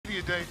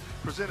Day,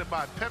 presented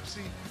by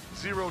Pepsi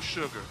Zero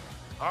Sugar.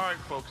 All right,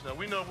 folks, now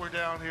we know we're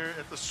down here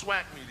at the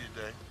SWAC Media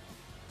Day,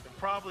 and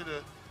probably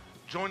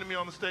joining me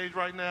on the stage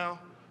right now,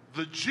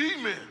 the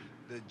G-Men.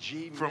 The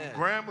G-Men. From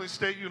Grambling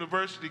State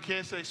University.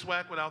 Can't say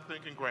SWAC without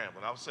thinking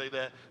Grambling. I'll say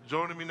that.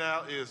 Joining me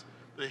now is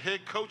the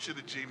head coach of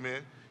the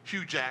G-Men,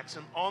 Hugh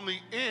Jackson. On the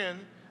end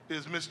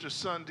is Mr.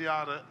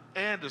 Sundiata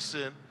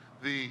Anderson,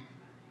 the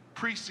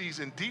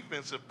preseason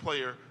defensive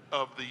player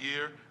of the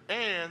year.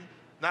 And,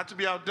 not to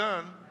be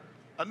outdone,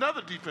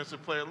 another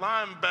defensive player,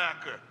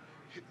 linebacker,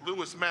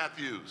 Lewis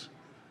Matthews.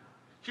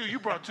 Hugh, you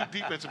brought two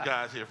defensive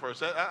guys here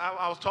first.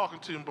 I was talking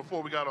to him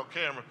before we got on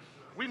camera.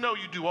 We know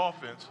you do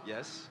offense.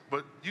 Yes.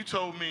 But you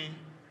told me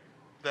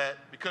that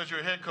because you're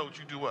a head coach,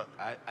 you do what?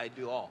 I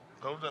do all.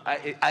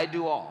 I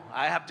do all.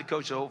 I have to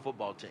coach the whole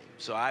football team.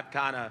 So I've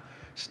kind of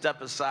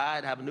stepped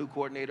aside, have a new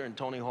coordinator in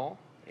Tony Hall,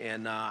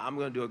 and I'm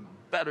going to do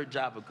a better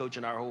job of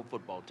coaching our whole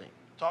football team.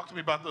 Talk to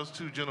me about those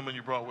two gentlemen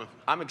you brought with you.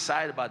 I'm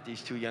excited about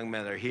these two young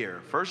men that are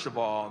here. First of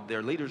all,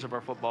 they're leaders of our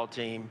football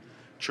team,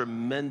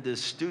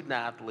 tremendous student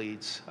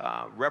athletes,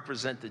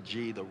 represent the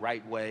G the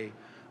right way,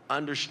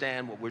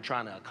 understand what we're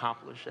trying to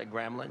accomplish at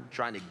Grambling,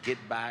 trying to get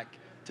back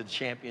to the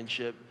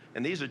championship.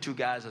 And these are two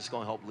guys that's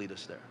going to help lead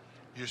us there.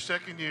 Your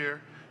second year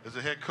as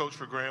a head coach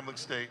for Grambling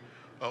State,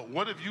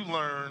 what have you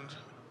learned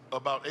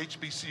about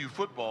HBCU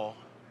football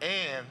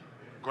and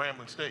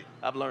Grambling State?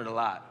 I've learned a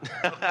lot.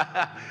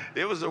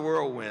 It was a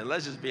whirlwind.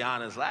 Let's just be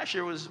honest. Last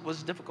year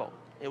was difficult.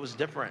 It was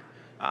different.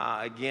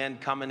 Again,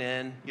 coming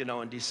in,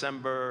 in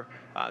December,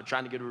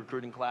 trying to get a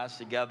recruiting class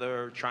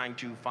together, trying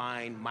to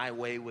find my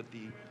way with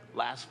the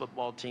last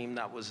football team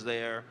that was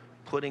there,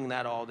 putting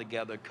that all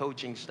together,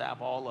 coaching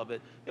staff, all of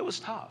it. It was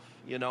tough,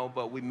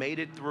 but we made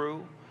it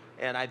through.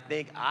 And I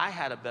think I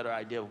had a better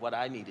idea of what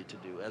I needed to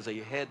do as a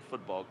head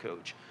football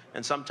coach.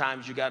 And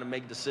sometimes you got to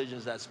make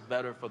decisions that's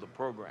better for the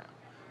program.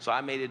 So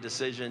I made a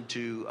decision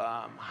to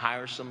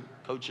hire some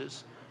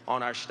coaches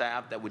on our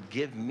staff that would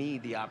give me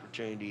the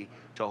opportunity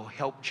to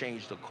help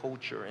change the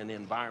culture and the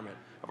environment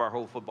of our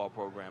whole football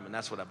program, and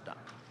that's what I've done.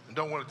 And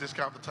don't want to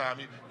discount the time,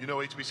 you know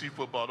HBC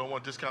football, don't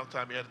want to discount the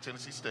time you had at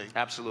Tennessee State.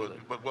 Absolutely.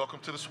 But welcome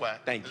to the SWAC.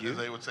 Thank you. As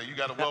they would say, you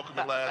got to welcome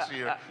it last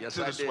year yes, to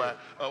the I did. SWAC.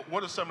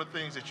 What are some of the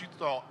things that you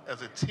thought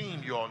as a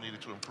team you all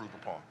needed to improve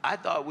upon? I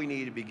thought we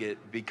needed to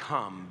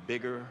become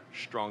bigger,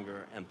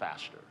 stronger, and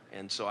faster.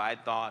 And so I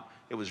thought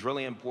it was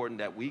really important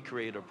that we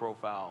create a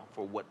profile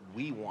for what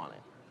we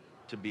wanted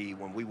to be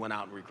when we went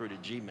out and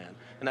recruited G-Men,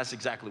 and that's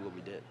exactly what we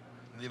did.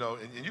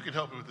 And you can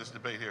help me with this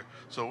debate here.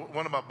 So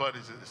one of my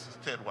buddies is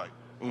Ted White.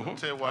 Mm-hmm.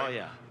 Ted White, oh,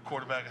 yeah.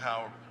 quarterback at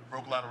Howard,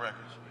 broke a lot of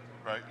records,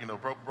 right?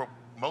 broke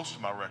most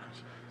of my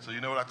records. So you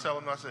know what I tell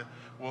him? I said,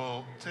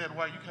 well, Ted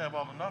White, you can have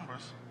all the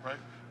numbers, right?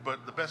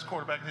 But the best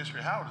quarterback in the history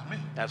of Howard is me.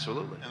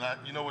 Absolutely.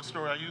 And you know what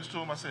story I used to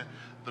him? I said,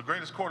 the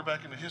greatest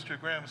quarterback in the history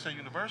of Grambling State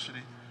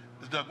University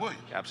is Doug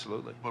Williams.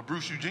 Absolutely. But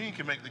Bruce Eugene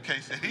can make the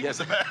case that he was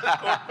the best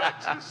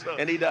quarterback too. So.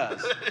 And he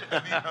does.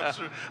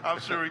 I'm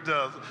sure he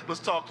does.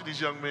 Let's talk to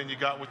these young men you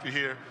got with you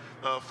here.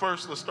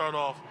 First, let's start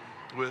off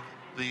with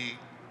the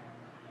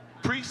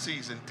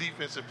preseason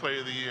Defensive Player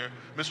of the Year,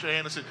 Mr.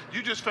 Anderson.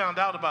 You just found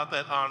out about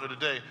that honor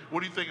today.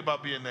 What do you think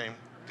about being named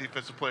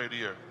Defensive Player of the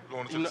Year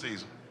going into the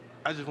season?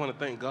 I just want to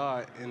thank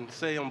God and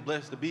say I'm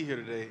blessed to be here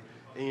today.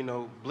 And,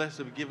 blessed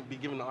to be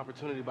given the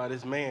opportunity by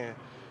this man.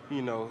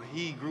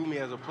 He grew me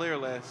as a player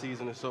last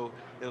season, and so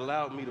it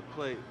allowed me to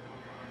play.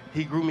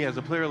 He grew me as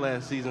a player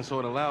last season, so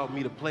it allowed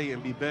me to play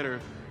and be better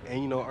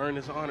and, earn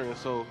this honor. And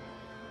so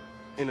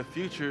in the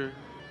future,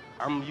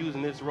 I'm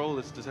using this role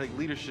as to take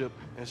leadership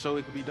and show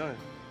it can be done.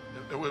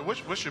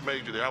 What's your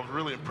major there? I was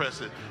really impressed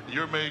that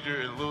your major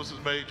and Lewis's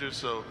major,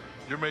 so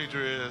your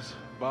major is?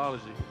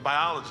 Biology.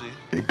 Biology.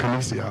 And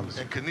kinesiology.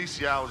 And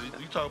kinesiology.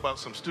 You talk about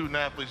some student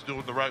athletes doing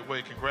it the right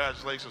way.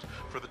 Congratulations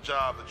for the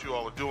job that you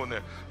all are doing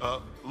there.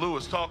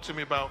 Lewis, talk to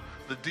me about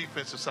the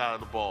defensive side of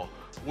the ball.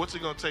 What's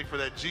it going to take for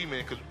that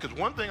G-man? Because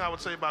one thing I would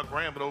say about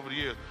Grambling over the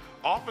years,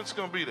 offense is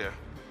going to be there,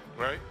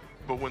 right?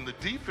 But when the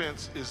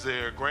defense is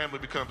there,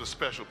 Grambling becomes a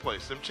special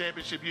place. Them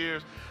championship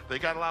years, they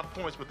got a lot of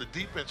points, but the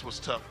defense was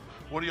tough.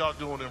 What are y'all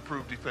doing to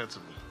improve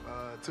defensively?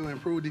 To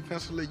improve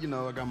defensively,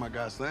 I got my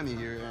guy Sonny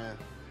here, and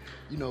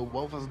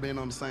both of us being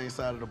on the same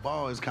side of the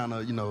ball is kind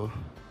of,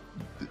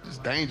 it's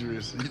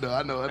dangerous.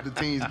 I know other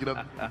teams get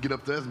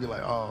up to us and be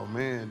like, oh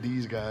man,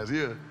 these guys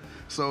here.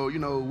 So,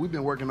 we've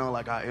been working on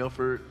like our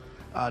effort,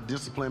 our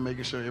discipline,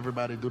 making sure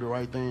everybody do the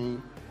right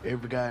thing,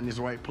 every guy in his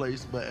right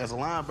place. But as a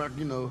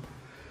linebacker,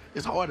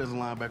 it's hard as a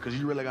linebacker because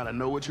you really got to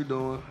know what you're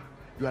doing,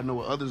 you got to know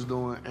what others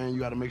doing, and you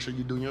got to make sure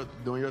you're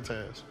doing your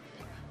tasks.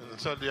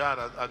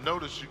 Sundiata, I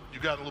noticed you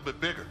got a little bit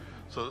bigger.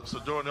 So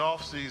during the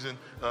off season,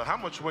 how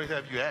much weight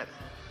have you added?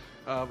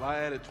 I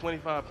added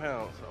 25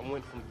 pounds. I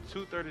went from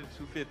 230 to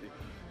 250.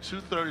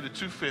 230 to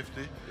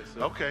 250. Yes,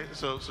 sir. Okay,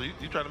 so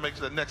you trying to make it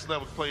to that next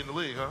level to play in the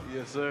league, huh?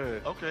 Yes,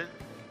 sir. Okay.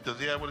 Does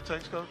he have what it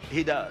takes, Coach?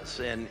 He does,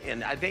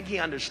 and I think he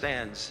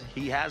understands.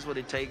 He has what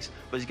it takes,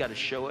 but he's got to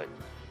show it.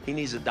 He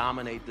needs to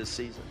dominate this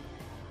season.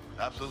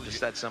 Absolutely. Just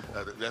that simple.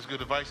 That's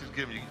good advice he's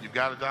giving you. You've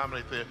got to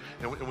dominate there.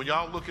 And when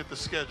y'all look at the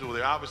schedule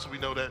there, obviously we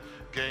know that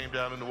game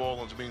down in New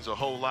Orleans means a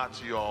whole lot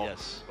to y'all.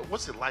 Yes. But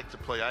what's it like to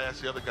play? I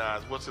asked the other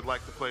guys, what's it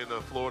like to play in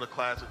the Florida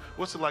Classic?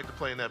 What's it like to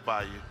play in that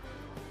Bayou?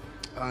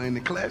 In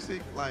the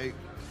Classic, like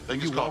They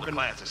just call it the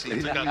Classic. See,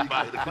 you took out the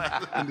Bayou, the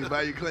Classic. in the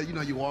Bayou Classic, you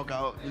know, you walk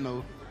out, you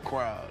know,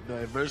 crowd.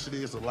 The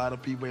adversity, it's a lot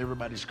of people,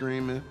 everybody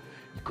screaming.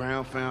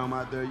 Ground fam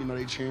out there, you know,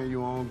 they cheering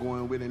you on,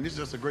 going with it. And it's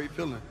just a great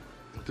feeling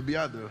to be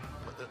out there.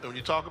 When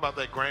you talk about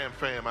that Grand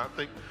Fam, I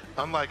think,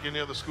 unlike any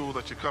other school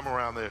that you come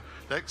around there,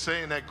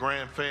 saying that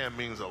Grand Fam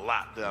means a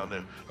lot down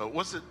there.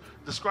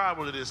 Describe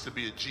what it is to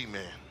be a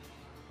G-man.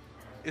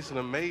 It's an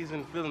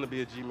amazing feeling to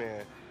be a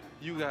G-man.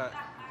 You got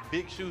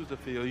big shoes to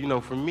fill. You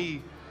know, for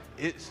me,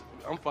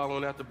 I'm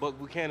following after Buck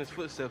Buchanan's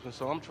footsteps, and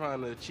so I'm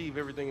trying to achieve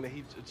everything that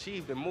he's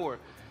achieved and more.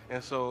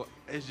 And so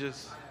it's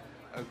just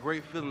a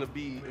great feeling to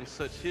be in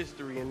such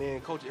history. And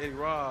then Coach Eddie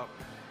Robb,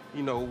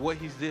 you know, what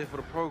he's did for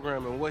the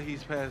program and what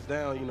he's passed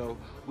down, you know,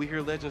 we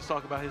hear legends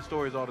talk about his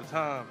stories all the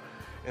time.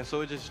 And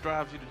so it just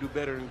strives you to do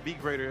better and be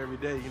greater every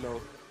day. You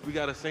know, we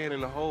got a saying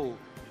in the hole,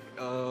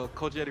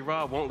 Coach Eddie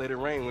Robb won't let it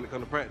rain when it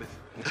comes to practice.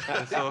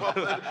 So,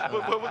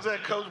 what was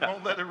that, Coach?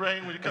 Won't let it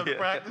rain when you come to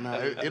practice? No,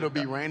 it'll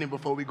be raining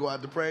before we go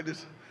out to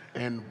practice.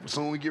 And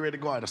soon we get ready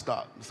to go out, to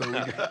stop. So we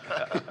got to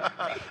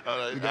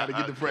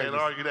get the practice. Can't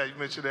argue that. You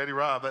mentioned Eddie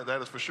Robb.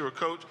 That is for sure.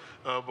 Coach,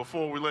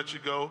 before we let you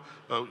go,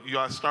 you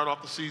guys start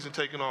off the season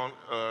taking on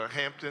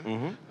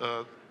Hampton.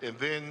 And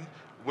then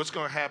what's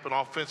going to happen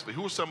offensively?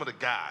 Who are some of the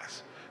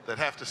guys that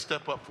have to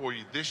step up for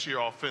you this year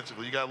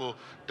offensively? You got a little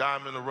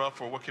diamond in the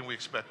rough, or what can we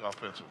expect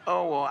offensively?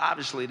 Oh, well,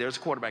 obviously there's a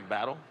quarterback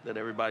battle that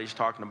everybody's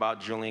talking about,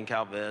 Julian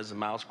Calvez and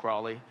Miles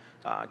Crawley.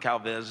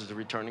 Calvez is the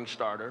returning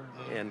starter,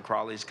 and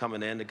Crawley's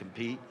coming in to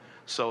compete.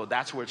 So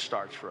that's where it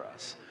starts for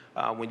us.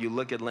 When you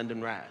look at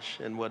Lyndon Rash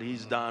and what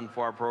he's done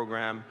for our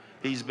program,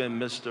 he's been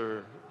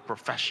Mr.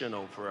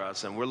 Professional for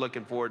us, and we're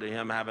looking forward to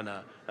him having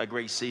a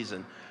great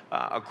season.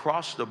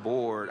 Across the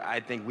board, I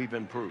think we've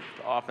improved,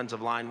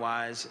 offensive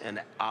line-wise and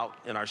out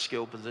in our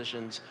skill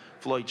positions.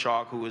 Floyd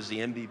Chalk, who was the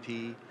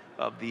MVP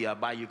of the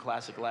Bayou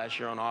Classic last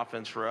year on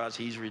offense for us,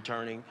 he's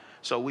returning.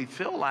 So we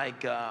feel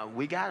like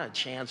we got a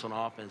chance on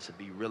offense to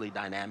be really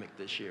dynamic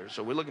this year.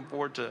 So we're looking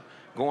forward to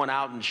going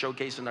out and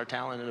showcasing our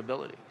talent and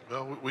ability.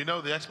 Well, we know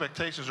the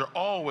expectations are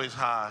always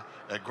high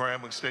at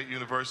Grambling State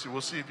University.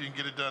 We'll see if you can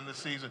get it done this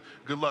season.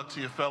 Good luck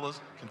to you fellas.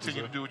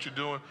 Continue to do what you're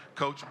doing.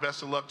 Coach,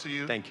 best of luck to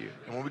you. Thank you.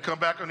 And when we come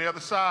back on the other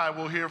side,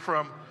 we'll hear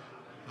from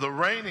the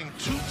reigning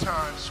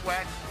two-time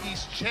SWAC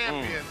East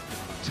champion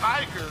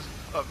Tigers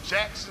of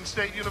Jackson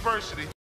State University.